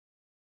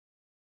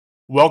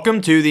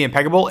Welcome to the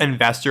Impeccable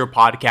Investor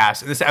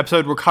Podcast. In this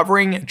episode, we're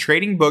covering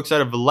trading books that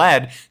have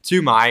led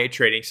to my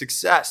trading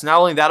success. Not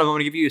only that, I'm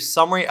going to give you a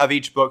summary of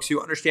each book so you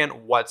understand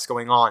what's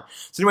going on.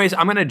 So anyways,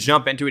 I'm going to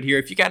jump into it here.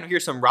 If you kind of hear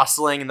some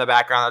rustling in the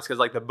background, that's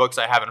because the books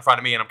I have in front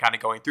of me and I'm kind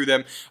of going through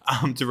them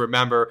to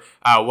remember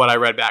what I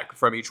read back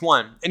from each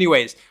one.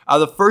 Anyways,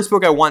 the first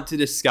book I want to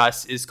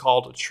discuss is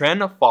called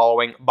Trend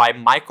Following by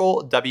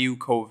Michael W.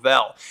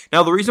 Covell.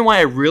 Now, the reason why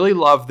I really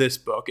love this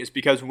book is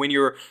because when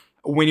you're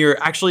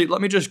actually, let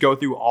me just go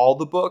through all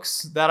the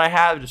books that I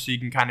have just so you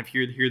can kind of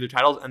hear the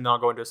titles, and then I'll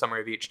go into a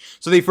summary of each.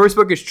 So the first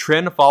book is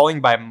Trend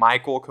Following by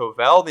Michael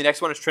Covell. The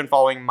next one is Trend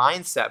Following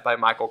Mindset by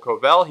Michael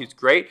Covell. He's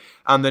great.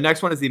 The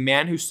next one is The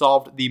Man Who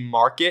Solved the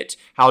Market,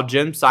 How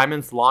Jim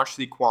Simons Launched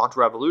the Quant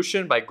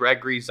Revolution by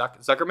Gregory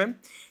Zuckerman.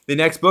 The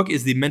next book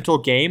is The Mental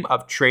Game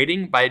of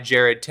Trading by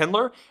Jared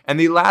Tendler. And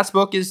the last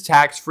book is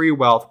Tax-Free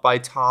Wealth by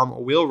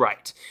Tom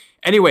Wheelwright.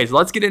 Anyways,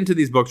 let's get into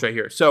these books right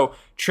here. So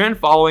Trend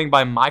Following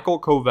by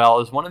Michael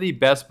Covell is one of the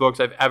best books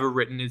I've ever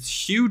written.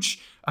 It's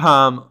huge.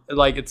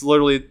 It's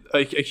literally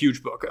a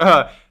huge book.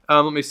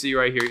 Let me see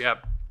right here. Yeah.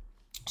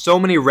 So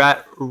many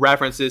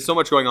references, so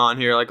much going on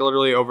here,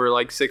 literally over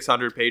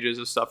 600 pages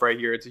of stuff right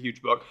here. It's a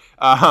huge book.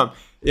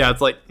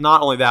 It's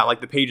not only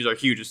that, the pages are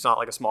huge. It's not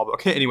like a small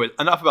book. Anyways,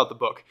 enough about the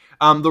book.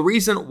 The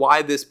reason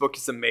why this book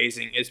is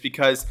amazing is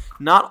because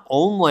not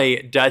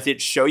only does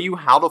it show you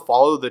how to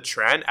follow the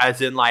trend, as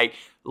in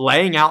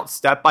laying out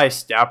step by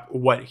step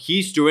what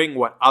he's doing,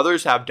 what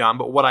others have done.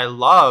 But what I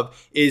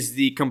love is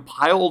the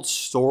compiled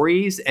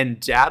stories and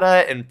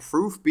data and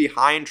proof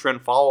behind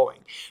trend following.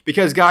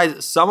 Because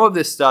guys, some of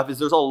this stuff is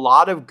there's a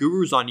lot of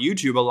gurus on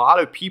YouTube, a lot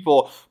of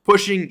people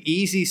pushing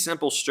easy,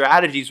 simple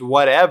strategies,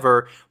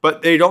 whatever,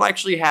 but they don't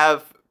actually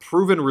have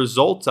proven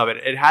results of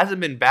it. It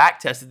hasn't been back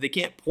tested. They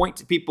can't point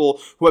to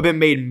people who have been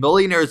made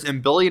millionaires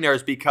and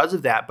billionaires because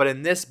of that. But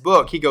in this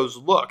book, he goes,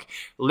 look,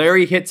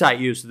 Larry Hittite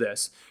used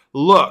this.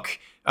 Look,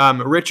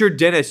 Richard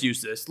Dennis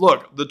used this.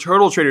 Look, the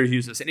turtle traders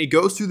use this. And he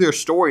goes through their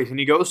stories and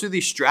he goes through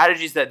these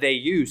strategies that they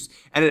use.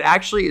 And it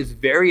actually is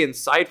very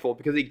insightful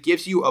because it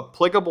gives you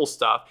applicable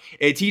stuff.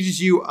 It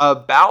teaches you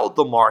about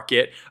the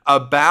market,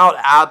 about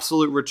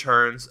absolute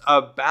returns,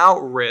 about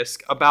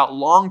risk, about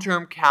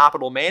long-term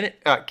capital management,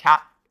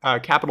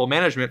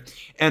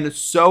 and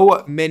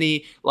so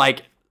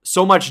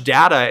much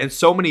data and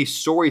so many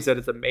stories that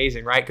it's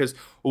amazing, right? Because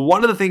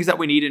one of the things that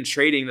we need in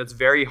trading that's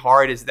very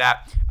hard is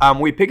that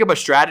we pick up a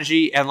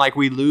strategy and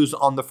we lose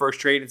on the first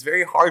trade. It's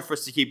very hard for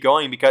us to keep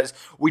going because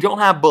we don't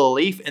have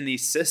belief in the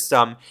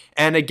system.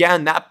 And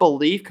again, that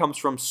belief comes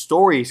from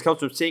stories, comes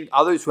from seeing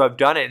others who have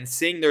done it and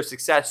seeing their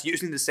success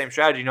using the same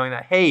strategy, knowing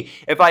that, hey,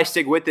 if I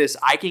stick with this,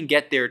 I can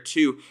get there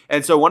too.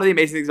 And so one of the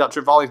amazing things about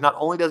trend following is not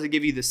only does it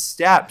give you the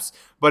steps,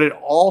 but it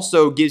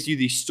also gives you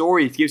the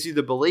stories, gives you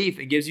the belief,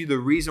 and gives you the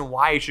reason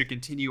why you should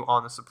continue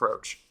on this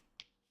approach.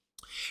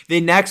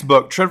 The next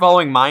book, Trend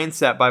Following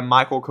Mindset by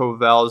Michael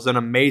Covell, is an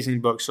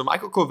amazing book. So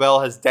Michael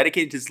Covell has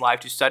dedicated his life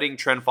to studying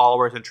trend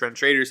followers and trend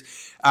traders.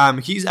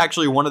 He's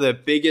actually one of the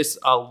biggest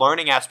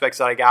learning aspects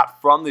that I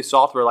got from the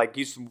software.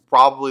 He's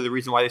probably the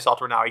reason why the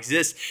software now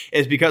exists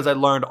is because I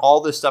learned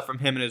all this stuff from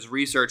him and his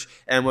research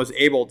and was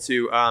able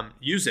to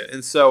use it.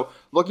 And so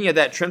looking at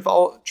that,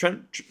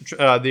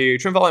 the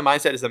Trend Following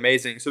Mindset is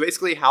amazing. So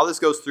basically how this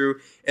goes through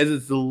is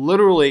it's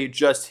literally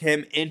just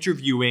him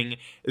interviewing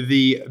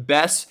the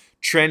best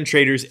trend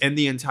traders in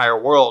the entire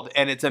world.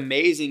 And it's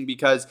amazing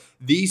because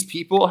these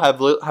people have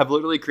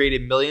literally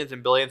created millions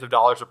and billions of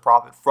dollars of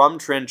profit from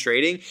trend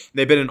trading.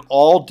 They've been in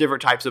all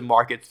different types of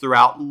markets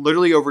throughout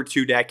literally over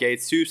 2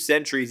 decades, 2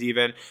 centuries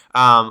even,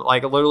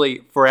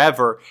 literally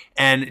forever.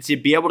 And to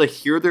be able to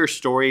hear their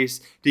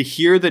stories, to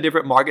hear the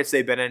different markets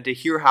they've been in, to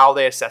hear how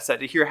they assess that,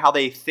 to hear how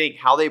they think,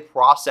 how they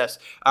process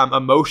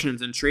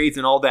emotions and trades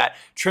and all that.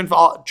 Trend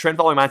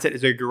Following Mindset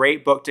is a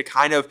great book to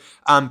kind of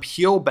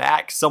peel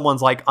back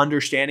someone's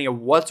understanding of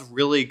what's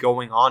really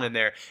going on in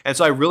there. And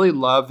so I really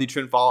love the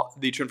Trend Following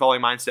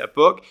Mindset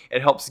book.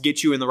 It helps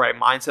get you in the right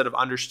mindset of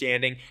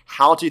understanding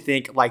how to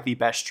think like the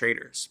best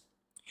traders.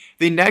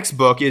 The next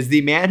book is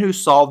The Man Who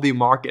Solved the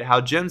Market,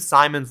 How Jim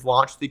Simons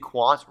Launched the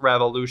Quant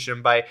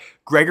Revolution by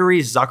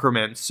Gregory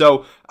Zuckerman.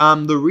 So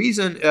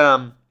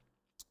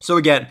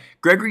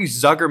Gregory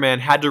Zuckerman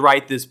had to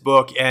write this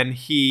book, and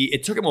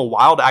it took him a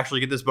while to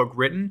actually get this book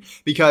written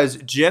because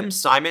Jim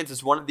Simons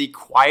is one of the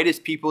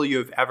quietest people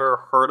you've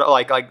ever heard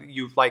of,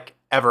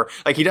 ever.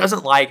 He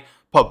doesn't like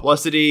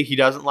publicity. He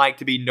doesn't like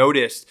to be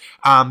noticed,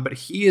 but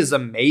he is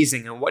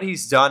amazing. And what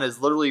he's done is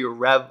literally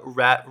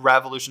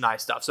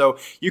revolutionize stuff. So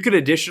he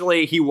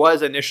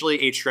was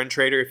initially a trend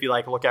trader if you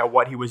look at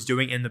what he was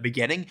doing in the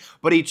beginning,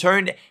 but he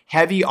turned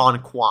heavy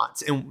on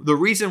quants. And the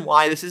reason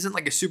why this isn't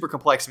a super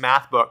complex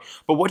math book,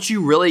 but what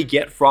you really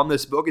get from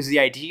this book is the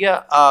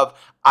idea of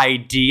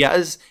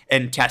ideas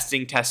and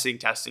testing,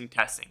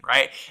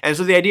 right? And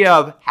so the idea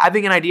of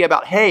having an idea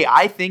about, hey,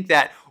 I think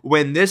that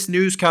when this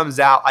news comes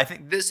out, I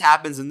think this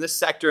happens in this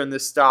sector, in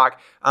this stock,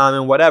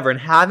 and whatever,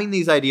 and having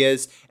these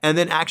ideas and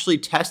then actually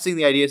testing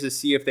the ideas to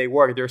see if they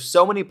work. There's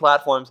so many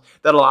platforms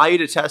that allow you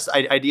to test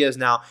ideas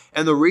now.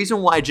 And the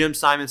reason why Jim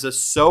Simons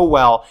does so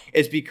well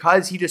is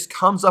because he just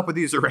comes up with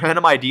these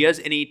random ideas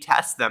and he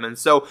tests them. And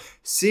so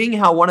seeing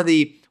how one of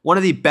the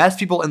best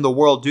people in the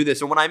world do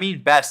this. And when I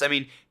mean best, I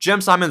mean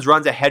Jim Simons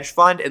runs a hedge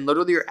fund, and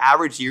literally your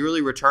average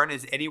yearly return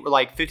is anywhere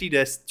like 50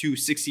 to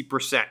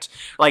 60%.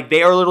 Like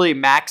they are literally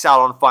max out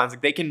on funds.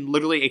 Like they can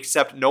literally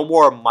accept no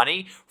more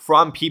money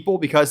from people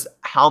because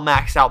how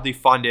maxed out the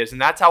fund is.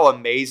 And that's how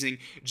amazing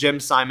Jim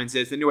Simons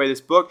is. Anyway,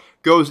 this book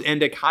goes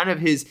into kind of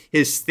his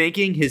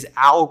thinking, his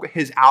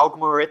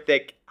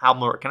algorithmic.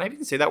 Can I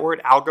even say that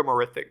word?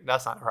 Algorithmic.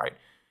 That's not right.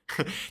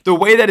 The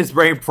way that his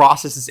brain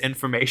processes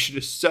information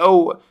is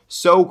so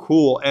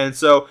cool. And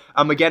so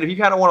again, if you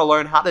kind of want to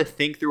learn how to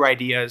think through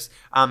ideas,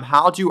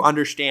 how to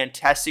understand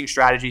testing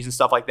strategies and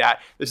stuff like that,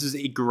 this is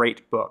a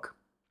great book.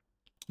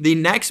 The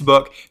next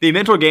book, The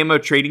Mental Game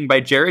of Trading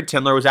by Jared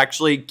Tendler, was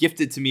actually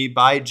gifted to me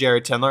by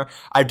Jared Tendler.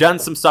 I've done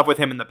some stuff with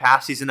him in the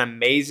past. He's an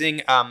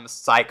amazing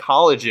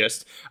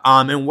psychologist.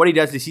 And what he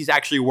does is he's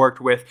actually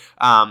worked with,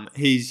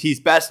 he's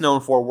best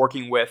known for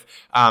working with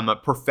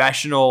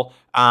professional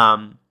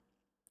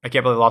I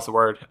can't believe I lost the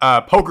word,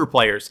 poker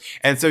players.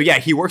 And so, yeah,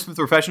 he works with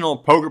professional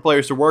poker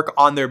players to work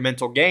on their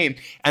mental game.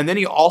 And then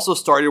he also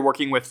started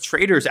working with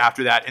traders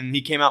after that. And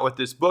he came out with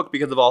this book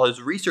because of all his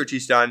research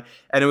he's done.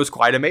 And it was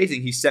quite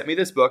amazing. He sent me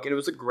this book and it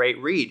was a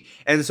great read.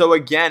 And so,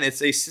 again,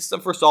 it's a system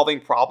for solving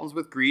problems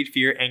with greed,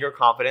 fear, anger,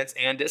 confidence,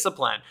 and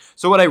discipline.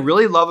 So what I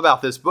really love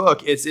about this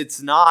book is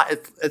it's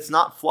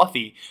not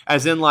fluffy.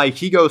 As in, like,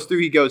 he goes,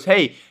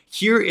 hey,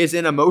 here is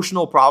an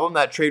emotional problem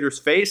that traders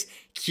face.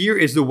 Here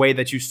is the way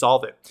that you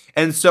solve it.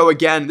 And so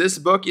again, this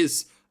book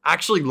is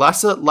actually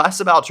less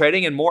about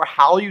trading and more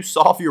how you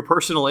solve your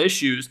personal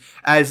issues,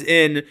 as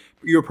in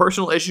your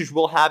personal issues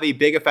will have a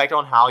big effect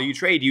on how you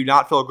trade. Do you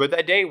not feel good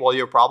that day? Well,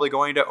 you're probably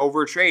going to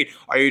overtrade.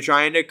 Are you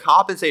trying to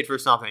compensate for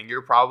something?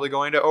 You're probably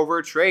going to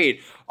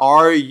overtrade.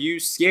 Are you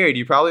scared?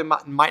 You probably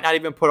might not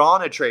even put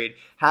on a trade.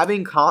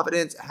 Having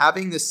confidence,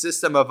 having the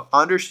system of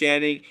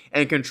understanding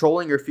and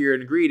controlling your fear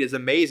and greed is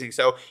amazing.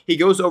 So he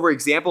goes over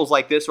examples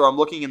like this where I'm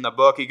looking in the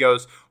book. He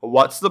goes,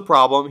 what's the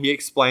problem? He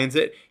explains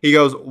it. He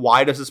goes,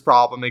 why does this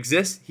problem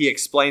exist? He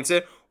explains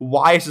it.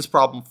 Why is this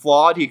problem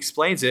flawed? He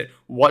explains it.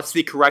 What's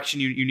the correction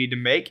you need to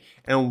make?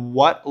 And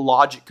what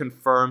logic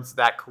confirms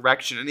that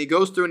correction? And he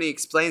goes through and he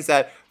explains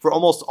that for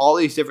almost all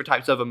these different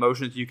types of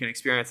emotions you can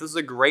experience. This is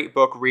a great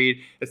book read.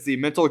 It's The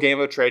Mental Game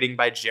of Trading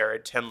by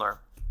Jared Tendler.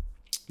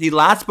 The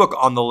last book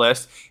on the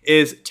list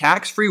is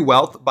Tax-Free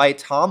Wealth by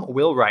Tom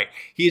Wheelwright.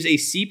 He is a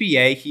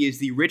CPA. He is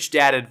the Rich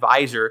Dad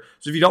Advisor.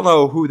 So if you don't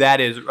know who that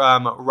is,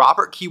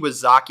 Robert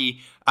Kiyosaki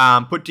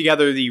put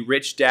together the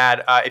Rich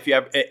Dad. If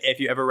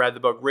you ever read the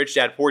book Rich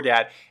Dad Poor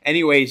Dad,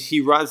 anyways, he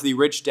runs the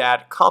Rich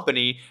Dad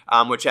company,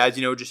 which has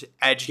just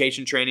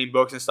education, training,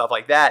 books, and stuff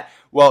like that.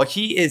 Well,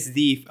 he is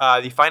the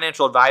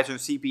financial advisor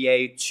and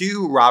CPA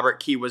to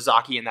Robert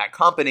Kiyosaki in that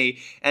company,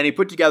 and he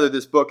put together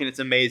this book, and it's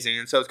amazing.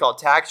 And so it's called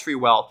Tax-Free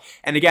Wealth.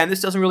 And again,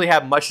 this doesn't really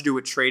have much to do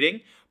with trading.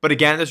 But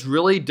again, this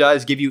really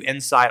does give you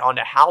insight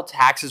onto how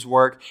taxes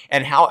work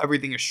and how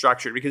everything is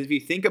structured. Because if you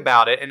think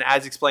about it, and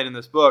as explained in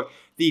this book,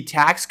 the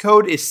tax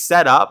code is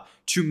set up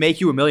to make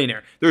you a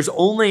millionaire. There's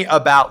only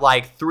about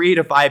like 3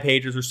 to 5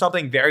 pages or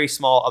something very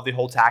small of the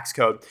whole tax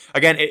code.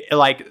 Again,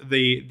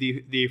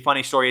 the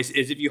funny story is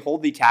if you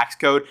hold the tax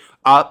code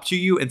up to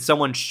you and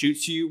someone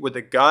shoots you with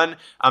a gun,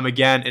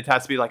 again, it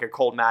has to be like a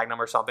Colt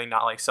Magnum or something,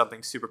 not like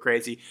something super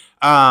crazy.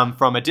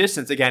 From a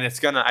distance, again,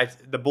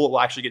 the bullet will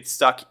actually get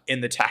stuck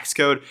in the tax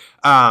code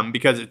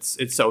because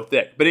it's so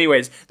thick. But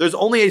anyways, there's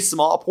only a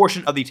small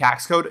portion of the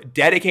tax code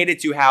dedicated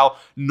to how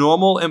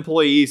normal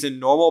employees and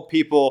normal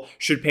people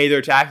should pay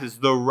their taxes.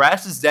 The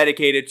rest is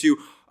dedicated to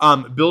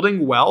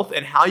building wealth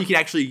and how you can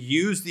actually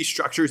use these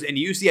structures and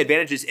use the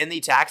advantages in the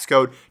tax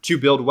code to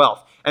build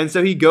wealth. And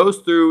so he goes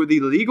through the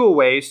legal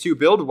ways to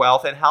build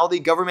wealth and how the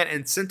government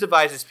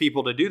incentivizes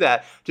people to do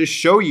that, to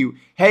show you,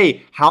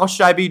 hey, how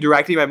should I be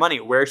directing my money?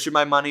 Where should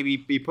my money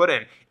be put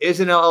in? Is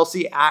an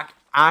LLC act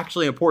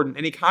actually important?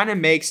 And he kind of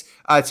makes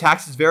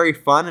taxes very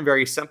fun and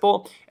very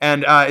simple.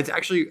 And it's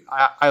actually,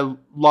 I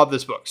love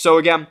this book. So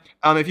again,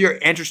 if you're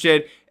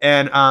interested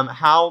in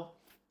how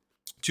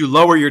to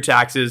lower your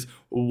taxes,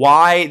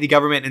 why the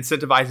government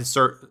incentivizes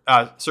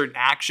certain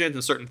actions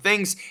and certain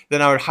things, then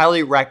I would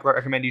highly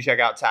recommend you check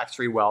out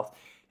Tax-Free Wealth.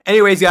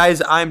 Anyways,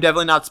 guys, I'm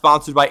definitely not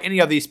sponsored by any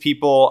of these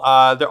people.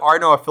 There are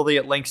no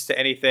affiliate links to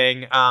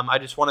anything. I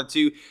just wanted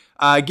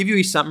to give you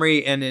a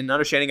summary and an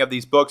understanding of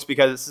these books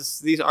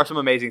because these are some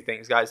amazing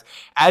things, guys.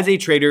 As a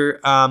trader,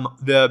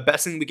 the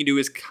best thing we can do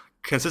is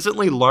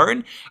consistently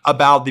learn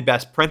about the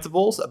best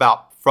principles,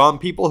 about from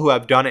people who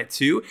have done it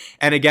too.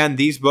 And again,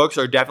 these books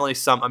are definitely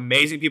some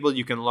amazing people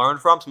you can learn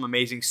from, some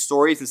amazing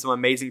stories and some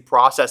amazing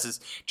processes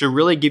to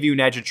really give you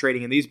an edge in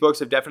trading. And these books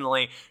have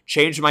definitely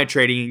changed my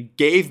trading and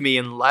gave me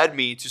and led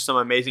me to some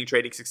amazing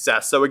trading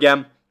success. So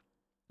again,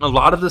 a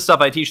lot of the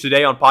stuff I teach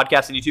today on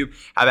podcasts and YouTube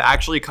have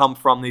actually come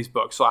from these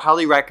books. So I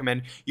highly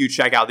recommend you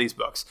check out these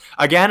books.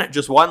 Again,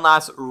 just one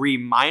last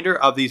reminder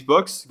of these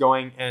books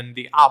going in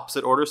the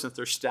opposite order since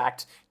they're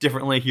stacked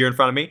differently here in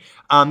front of me.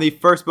 The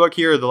first book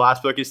here, the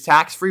last book, is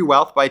Tax-Free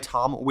Wealth by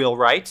Tom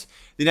Wheelwright.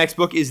 The next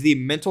book is The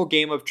Mental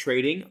Game of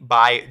Trading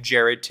by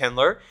Jared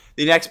Tendler.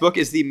 The next book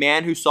is The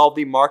Man Who Solved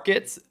the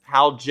Markets,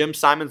 How Jim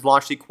Simons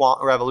Launched the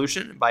Quant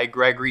Revolution by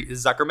Gregory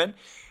Zuckerman.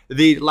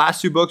 The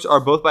last two books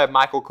are both by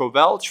Michael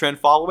Covell, Trend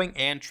Following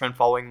and Trend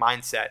Following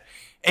Mindset.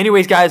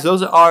 Anyways, guys,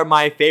 those are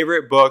my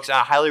favorite books. I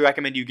highly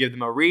recommend you give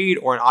them a read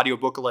or an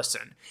audiobook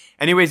listen.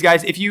 Anyways,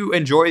 guys, if you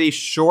enjoy these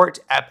short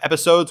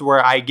episodes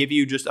where I give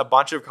you just a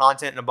bunch of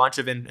content and a bunch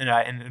of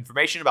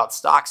information about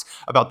stocks,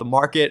 about the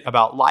market,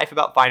 about life,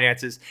 about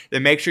finances,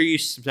 then make sure you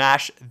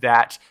smash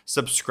that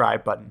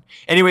subscribe button.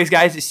 Anyways,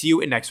 guys, see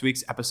you in next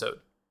week's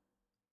episode.